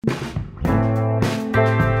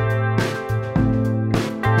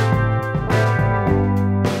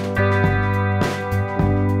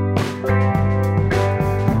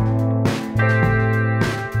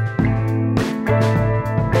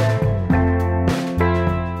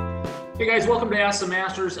guys, welcome to Ask the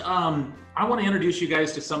Masters. I want to introduce you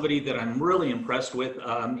guys to somebody that I'm really impressed with.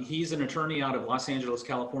 He's an attorney out of Los Angeles,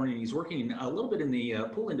 California, and he's working a little bit in the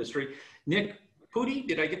pool industry. Nick Pudi,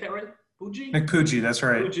 did I get that right? Pudi? Nick Pudi, that's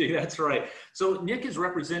right. Pudi, that's right. So Nick is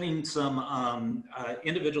representing some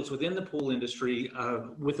individuals within the pool industry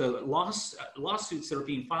with lawsuits that are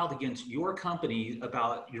being filed against your company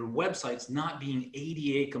about your websites not being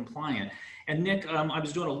ADA compliant. And Nick, I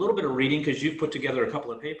was doing a little bit of reading because you've put together a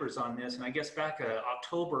couple of papers on this, and I guess back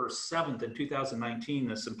October 7th in 2019,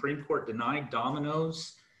 the Supreme Court denied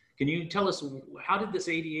Domino's. Can you tell us, how did this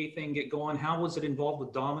ADA thing get going? How was it involved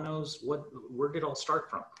with Domino's? Where did it all start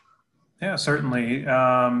from? Yeah, certainly.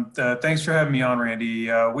 Thanks for having me on,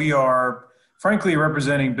 Randy. We are, frankly,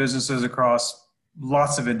 representing businesses across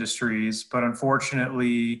lots of industries, but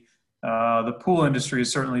unfortunately, the pool industry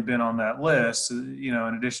has certainly been on that list,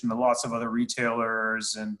 in addition to lots of other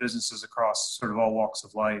retailers and businesses across sort of all walks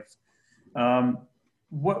of life.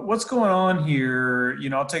 What's going on here?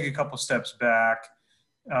 I'll take a couple steps back.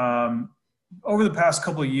 Over the past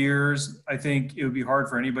couple of years, I think it would be hard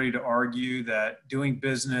for anybody to argue that doing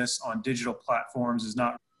business on digital platforms is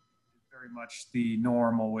not very much the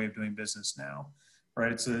normal way of doing business now,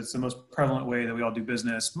 right? It's the most prevalent way that we all do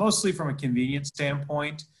business, mostly from a convenience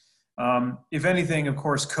standpoint. If anything, of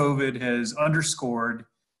course, COVID has underscored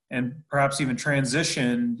and perhaps even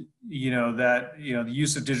transitioned, the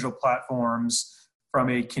use of digital platforms from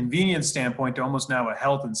a convenience standpoint to almost now a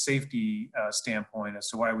health and safety standpoint as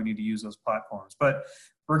to why we need to use those platforms. But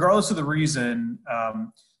regardless of the reason,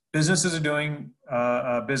 businesses are doing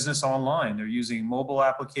business online. They're using mobile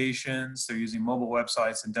applications, they're using mobile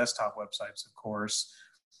websites and desktop websites, of course.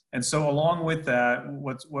 And so along with that,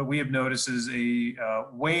 what we have noticed is a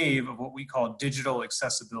wave of what we call digital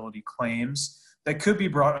accessibility claims that could be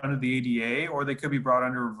brought under the ADA, or they could be brought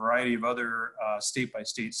under a variety of other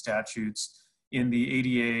state-by-state statutes in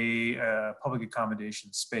the ADA public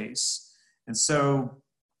accommodation space. And so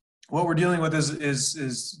what we're dealing with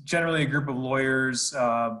is generally a group of lawyers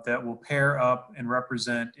that will pair up and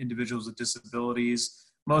represent individuals with disabilities,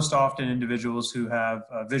 most often individuals who have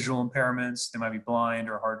visual impairments. They might be blind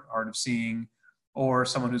or hard of seeing, or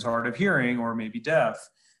someone who's hard of hearing or maybe deaf.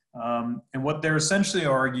 And what they're essentially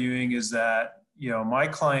arguing is that, my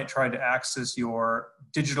client tried to access your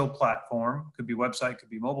digital platform, could be website, could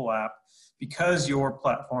be mobile app, because your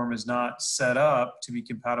platform is not set up to be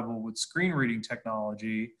compatible with screen reading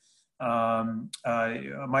technology.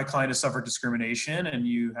 My client has suffered discrimination, and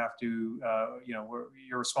you have to,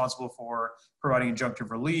 you're responsible for providing injunctive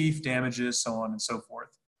relief, damages, so on and so forth.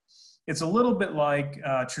 It's a little bit like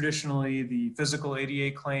traditionally the physical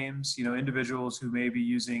ADA claims, individuals who may be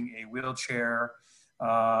using a wheelchair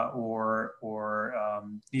or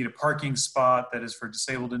need a parking spot that is for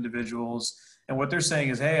disabled individuals. And what they're saying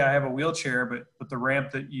is, hey, I have a wheelchair, but the ramp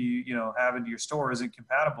that you have into your store isn't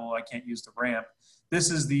compatible. I can't use the ramp. This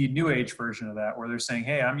is the new age version of that, where they're saying,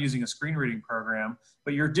 hey, I'm using a screen reading program,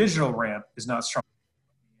 but your digital ramp is not strong.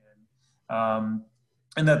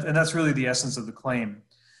 And that's really the essence of the claim.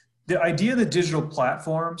 The idea that digital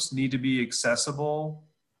platforms need to be accessible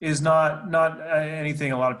is not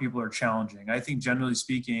anything a lot of people are challenging. I think generally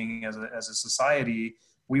speaking, as a society,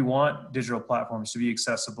 we want digital platforms to be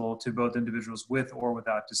accessible to both individuals with or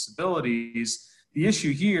without disabilities. The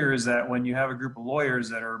issue here is that when you have a group of lawyers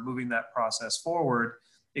that are moving that process forward,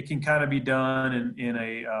 it can kind of be done in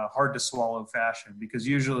a hard to swallow fashion, because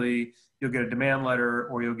usually you'll get a demand letter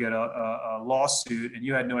or you'll get a lawsuit and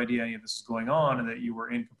you had no idea any of this is going on and that you were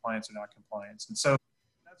in compliance or not compliance. And so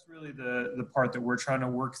that's really the part that we're trying to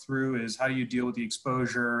work through, is how do you deal with the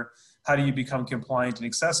exposure? How do you become compliant and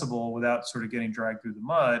accessible without sort of getting dragged through the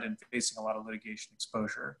mud and facing a lot of litigation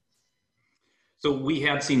exposure? So we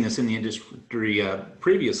had seen this in the industry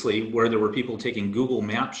previously, where there were people taking Google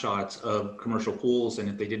Map shots of commercial pools, and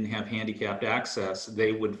if they didn't have handicapped access,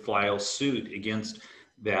 they would file suit against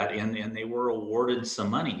that, and they were awarded some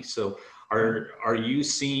money. So are you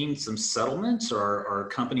seeing some settlements, or are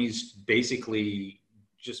companies basically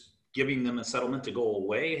just giving them a settlement to go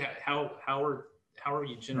away? How are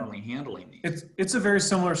you generally handling these? It's a very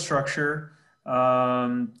similar structure.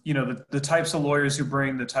 The types of lawyers who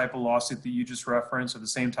bring the type of lawsuit that you just referenced are the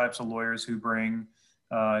same types of lawyers who bring,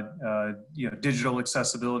 digital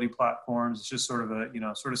accessibility platforms. It's just sort of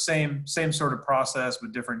a, same sort of process,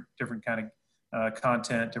 but different kind of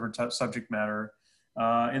content, different subject matter.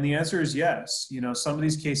 And the answer is yes. Some of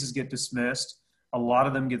these cases get dismissed, a lot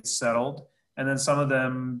of them get settled, and then some of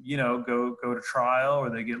them, go to trial or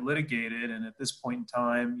they get litigated. And at this point in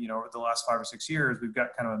time, over the last 5 or 6 years, we've got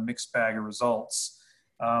kind of a mixed bag of results.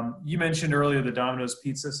 You mentioned earlier the Domino's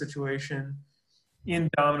Pizza situation. in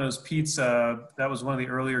Domino's Pizza, that was one of the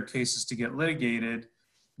earlier cases to get litigated.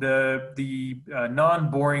 The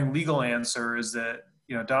non-boring legal answer is that,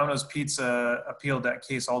 you know, Domino's Pizza appealed that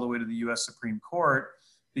case all the way to the U.S. Supreme Court.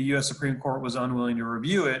 The U.S. Supreme Court was unwilling to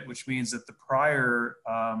review it, which means that the prior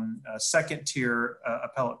second-tier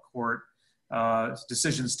appellate court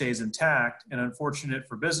decision stays intact. And unfortunate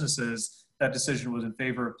for businesses, that decision was in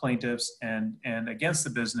favor of plaintiffs and against the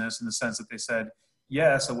business, in the sense that they said,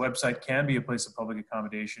 yes, a website can be a place of public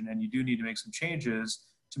accommodation, and you do need to make some changes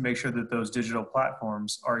to make sure that those digital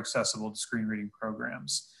platforms are accessible to screen reading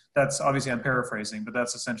programs. That's obviously, I'm paraphrasing, but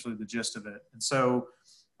that's essentially the gist of it. And so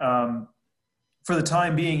for the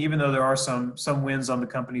time being, even though there are some wins on the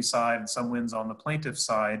company side and some wins on the plaintiff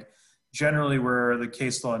side, generally where the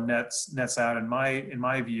case law nets out, in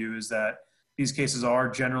my view, is that these cases are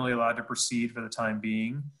generally allowed to proceed for the time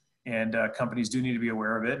being. And companies do need to be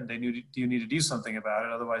aware of it, and they do need to do something about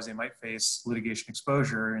it. Otherwise, they might face litigation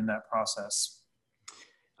exposure in that process.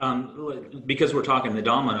 Because we're talking the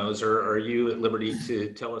Domino's, are you at liberty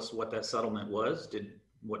to tell us what that settlement was?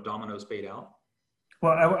 What Domino's paid out?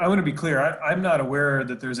 Well, I want to be clear. I'm not aware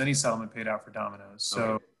that there's any settlement paid out for Domino's.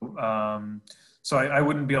 So, okay. So I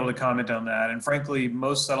wouldn't be able to comment on that. And frankly,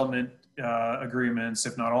 most settlement agreements,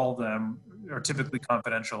 if not all of them, are typically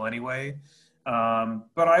confidential anyway.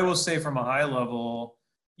 But I will say, from a high level,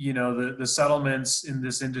 you know, the settlements in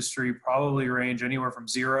this industry probably range anywhere from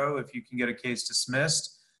zero, if you can get a case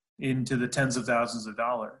dismissed, into the tens of thousands of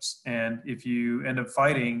dollars. And if you end up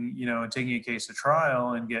fighting, you know, and taking a case to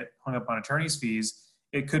trial and get hung up on attorney's fees,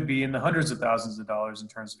 it could be in the hundreds of thousands of dollars in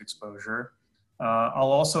terms of exposure.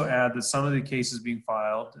 I'll also add that some of the cases being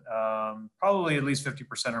filed, probably at least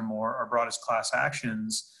 50% or more, are brought as class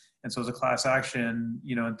actions. And so as a class action,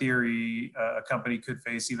 you know, in theory, a company could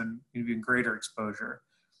face even greater exposure.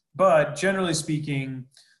 But generally speaking,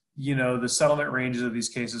 you know, the settlement ranges of these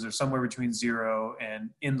cases are somewhere between zero and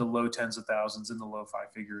in the low tens of thousands, in the low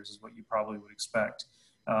five figures is what you probably would expect.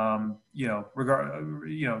 You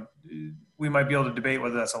know, we might be able to debate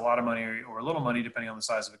whether that's a lot of money or a little money, depending on the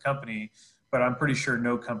size of a company. But I'm pretty sure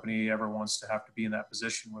no company ever wants to have to be in that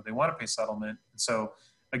position where they want to pay settlement. And so,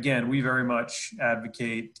 again, we very much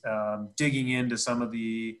advocate digging into some of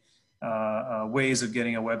the ways of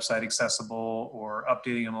getting a website accessible or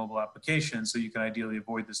updating a mobile application so you can ideally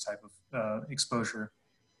avoid this type of exposure.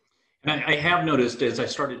 And I have noticed, as I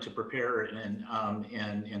started to prepare and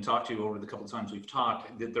talk to you over the couple of times we've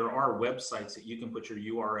talked, that there are websites that you can put your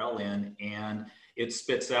URL in and it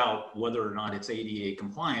spits out whether or not it's ADA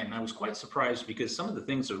compliant. And I was quite surprised, because some of the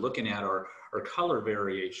things they're looking at are color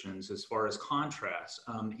variations as far as contrast.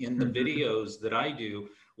 In the videos that I do,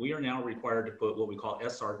 we are now required to put what we call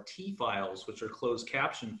SRT files, which are closed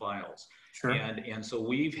caption files. Sure. And so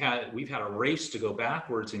we've had a race to go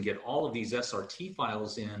backwards and get all of these SRT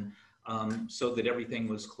files in, so that everything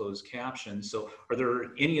was closed captioned. So are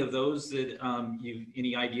there any of those that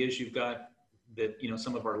any ideas you've got that, you know,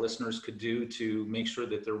 some of our listeners could do to make sure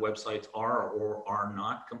that their websites are or are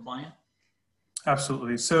not compliant?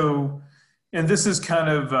 Absolutely. So, and this is kind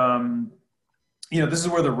of, you know, this is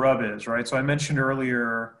where the rub is, right? So I mentioned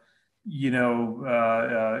earlier, you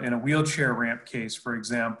know, in a wheelchair ramp case, for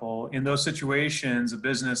example, in those situations, a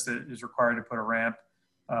business that is required to put a ramp,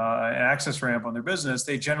 an access ramp on their business,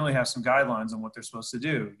 they generally have some guidelines on what they're supposed to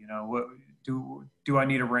do. You know, what do I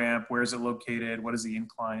need a ramp? Where is it located? What is the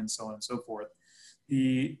incline? So on and so forth.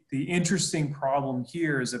 The interesting problem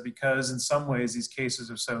here is that because in some ways these cases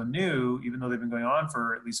are so new, even though they've been going on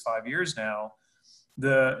for at least 5 years now,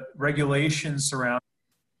 the regulations surround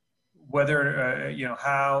whether, you know,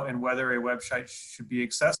 how and whether a website should be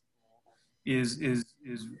accessible is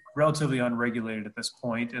relatively unregulated at this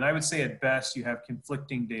point. And I would say at best you have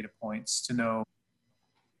conflicting data points to know,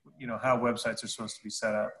 you know, how websites are supposed to be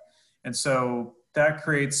set up. And so that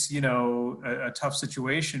creates, you know, a tough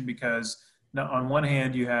situation, because on one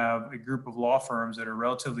hand, you have a group of law firms that are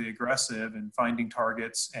relatively aggressive in finding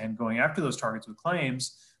targets and going after those targets with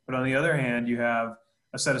claims. But on the other hand, you have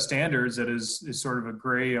a set of standards that is sort of a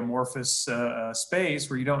gray, amorphous space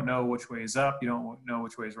where you don't know which way is up, you don't know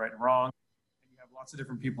which way is right and wrong. And you have lots of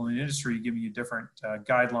different people in the industry giving you different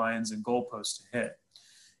guidelines and goalposts to hit.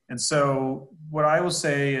 And so what I will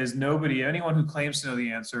say is anyone who claims to know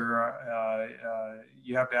the answer,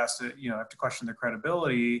 you have to question their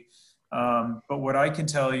credibility. But what I can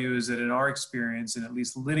tell you is that in our experience, in at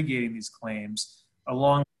least litigating these claims,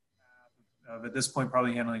 along with at this point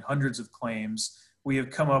probably handling hundreds of claims, we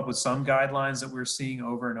have come up with some guidelines that we're seeing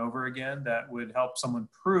over and over again that would help someone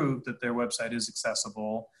prove that their website is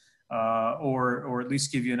accessible, or at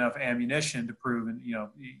least give you enough ammunition to prove,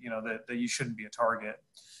 that you shouldn't be a target.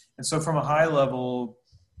 And so from a high level,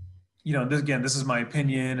 this is my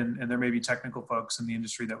opinion, and there may be technical folks in the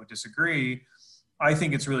industry that would disagree. I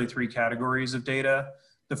think it's really three categories of data.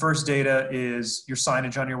 The first data is your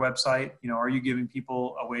signage on your website. Are you giving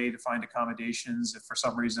people a way to find accommodations if for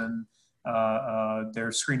some reason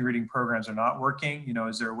their screen reading programs are not working?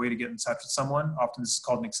 Is there a way to get in touch with someone? Often this is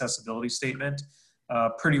called an accessibility statement,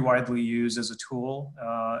 pretty widely used as a tool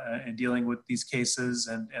in dealing with these cases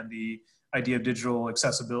and the idea of digital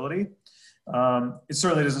accessibility. It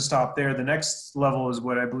certainly doesn't stop there. The next level is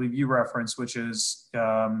what I believe you referenced, which is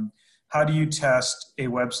how do you test a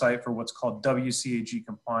website for what's called WCAG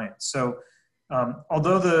compliance? So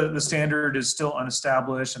although the standard is still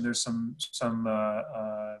unestablished and there's some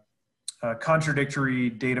contradictory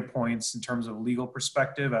data points in terms of legal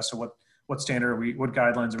perspective as to what standard what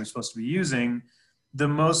guidelines are we supposed to be using, the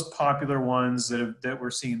most popular ones that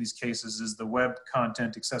we're seeing in these cases is the Web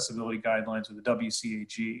Content Accessibility Guidelines, or the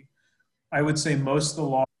WCAG. I would say most of the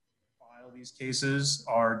laws that file these cases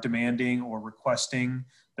are demanding or requesting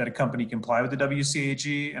that a company comply with the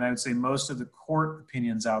WCAG, and I would say most of the court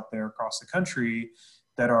opinions out there across the country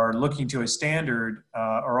that are looking to a standard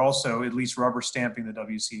are also at least rubber stamping the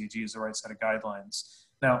WCAG as the right set of guidelines.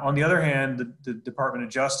 Now, on the other hand, the Department of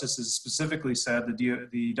Justice has specifically said that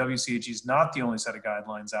the WCAG is not the only set of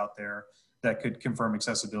guidelines out there that could confirm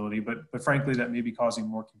accessibility, but frankly, that may be causing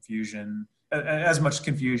more confusion, as much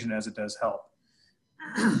confusion as it does help.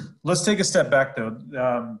 Let's take a step back though,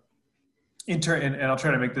 and I'll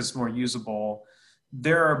try to make this more usable.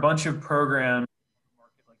 There are a bunch of programs,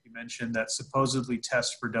 like you mentioned, that supposedly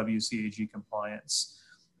test for WCAG compliance.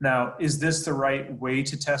 Now, is this the right way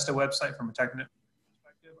to test a website from a technical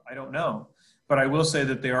perspective? I don't know, but I will say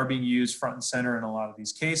that they are being used front and center in a lot of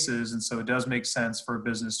these cases, and so it does make sense for a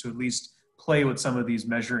business to at least play with some of these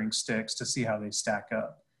measuring sticks to see how they stack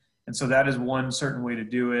up. And so that is one certain way to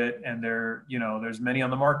do it. And there's many on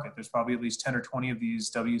the market. There's probably at least 10 or 20 of these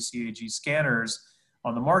WCAG scanners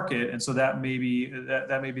on the market. And so that may be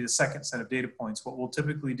the second set of data points. What we'll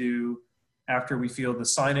typically do after we feel the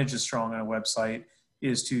signage is strong on a website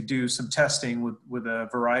is to do some testing with a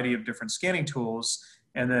variety of different scanning tools.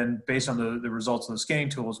 And then based on the results of the scanning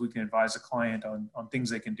tools, we can advise a client on things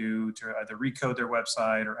they can do to either recode their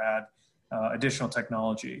website or add additional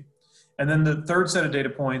technology. And then the third set of data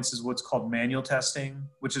points is what's called manual testing,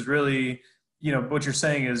 which is really, what you're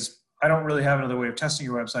saying is, I don't really have another way of testing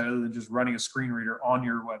your website other than just running a screen reader on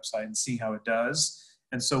your website and see how it does.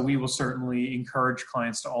 And so we will certainly encourage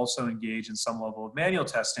clients to also engage in some level of manual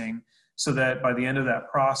testing so that by the end of that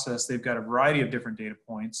process, they've got a variety of different data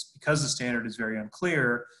points. Because the standard is very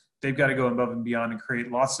unclear, they've got to go above and beyond and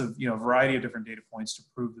create lots of, variety of different data points to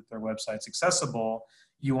prove that their website's accessible.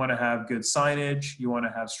 You want to have good signage, you want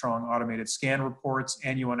to have strong automated scan reports,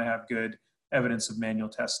 and you want to have good evidence of manual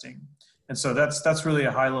testing. And so that's really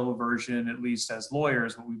a high-level version, at least as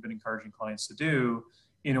lawyers, what we've been encouraging clients to do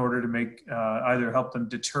in order to make either help them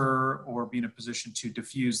deter or be in a position to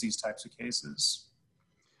diffuse these types of cases.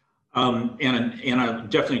 And I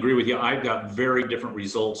definitely agree with you. I've got very different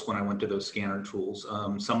results when I went to those scanner tools.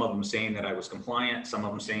 Some of them saying that I was compliant, some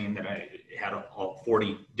of them saying that I had all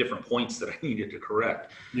 40 different points that I needed to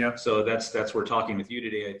correct. Yeah. So that's where talking with you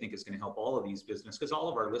today, I think, is going to help all of these businesses, because all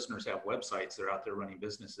of our listeners have websites. They're out there running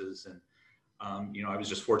businesses. And, I was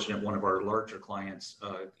just fortunate one of our larger clients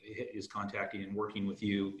is contacting and working with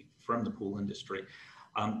you from the pool industry.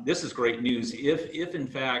 This is great news. If in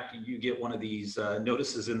fact you get one of these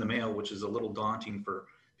notices in the mail, which is a little daunting for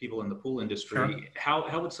people in the pool industry, sure,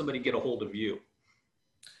 how would somebody get a hold of you?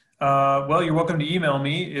 Well, you're welcome to email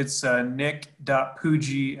me. It's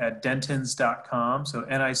nick.pujji@dentons.com. So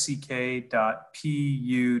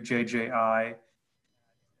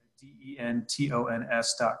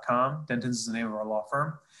nick.pujji@dentons.com. Dentons is the name of our law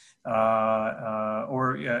firm.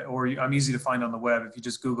 Or I'm easy to find on the web. If you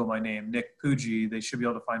just Google my name, Nick Pujji, they should be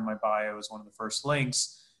able to find my bio as one of the first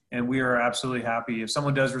links. And we are absolutely happy. If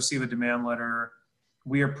someone does receive a demand letter,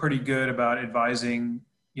 we are pretty good about advising,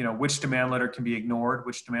 which demand letter can be ignored,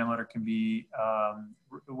 which demand letter can be,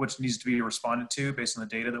 which needs to be responded to based on the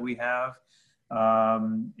data that we have.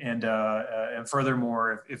 And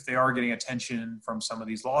furthermore, if they are getting attention from some of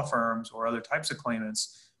these law firms or other types of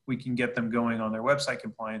claimants, we can get them going on their website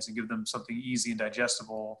compliance and give them something easy and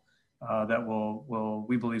digestible that will,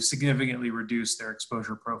 we believe, significantly reduce their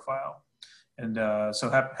exposure profile. And so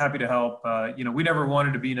happy to help. We never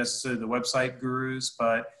wanted to be necessarily the website gurus,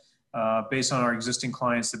 but based on our existing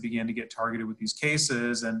clients that began to get targeted with these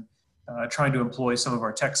cases and trying to employ some of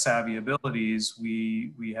our tech savvy abilities,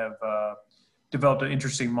 we have developed an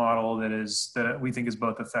interesting model that we think is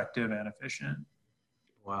both effective and efficient.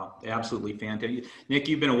 Wow, absolutely fantastic. Nick,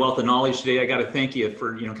 you've been a wealth of knowledge today. I got to thank you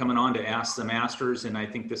for, coming on to Ask the Masters. And I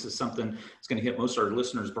think this is something that's going to hit most of our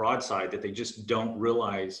listeners broadside, that they just don't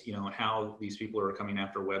realize, how these people are coming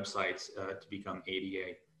after websites to become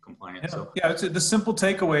ADA compliant. The simple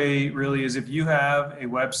takeaway really is, if you have a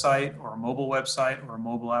website or a mobile website or a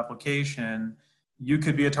mobile application, you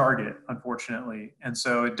could be a target, unfortunately. And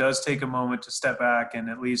so it does take a moment to step back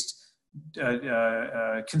and at least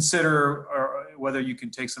consider whether you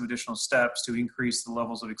can take some additional steps to increase the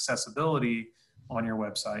levels of accessibility on your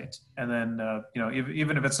website. And then,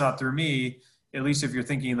 even if it's not through me, at least if you're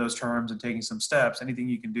thinking in those terms and taking some steps, anything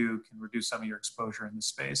you can do can reduce some of your exposure in this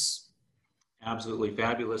space. Absolutely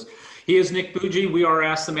fabulous. He is Nick Boogee. We are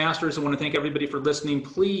Ask the Masters. I want to thank everybody for listening.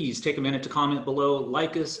 Please take a minute to comment below,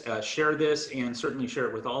 like us, share this, and certainly share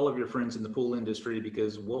it with all of your friends in the pool industry,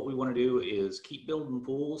 because what we want to do is keep building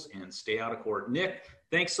pools and stay out of court. Nick,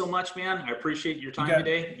 thanks so much, man. I appreciate your time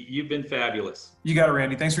today. You've been fabulous. You got it,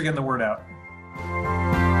 Randy. Thanks for getting the word out.